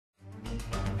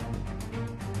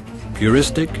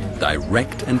Puristic,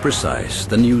 direct and precise,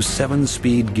 the new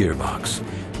 7-speed gearbox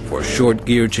for short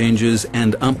gear changes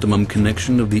and optimum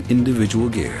connection of the individual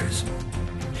gears.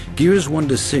 Gears 1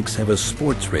 to 6 have a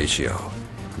sports ratio.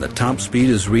 The top speed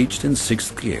is reached in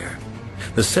 6th gear.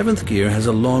 The 7th gear has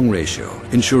a long ratio,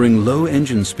 ensuring low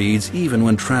engine speeds even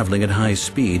when traveling at high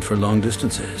speed for long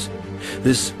distances.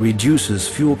 This reduces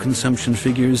fuel consumption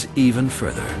figures even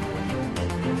further.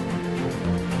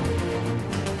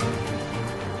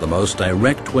 The most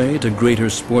direct way to greater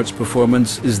sports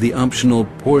performance is the optional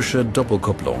Porsche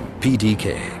Doppelkupplung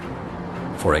 (PDK)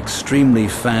 for extremely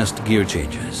fast gear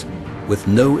changes with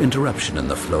no interruption in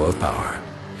the flow of power,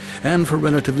 and for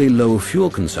relatively low fuel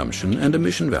consumption and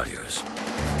emission values.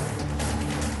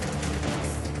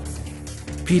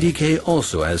 PDK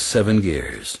also has 7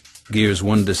 gears. Gears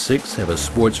 1 to 6 have a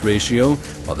sports ratio,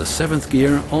 while the 7th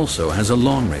gear also has a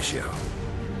long ratio.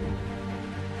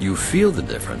 You feel the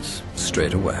difference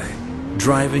straight away.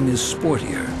 Driving is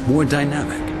sportier, more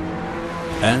dynamic,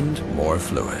 and more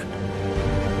fluid.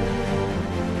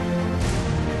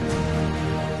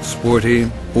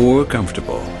 Sporty or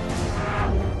comfortable.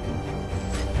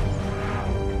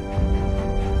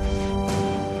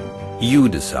 You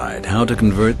decide how to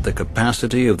convert the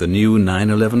capacity of the new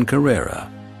 911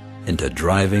 Carrera into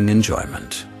driving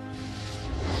enjoyment.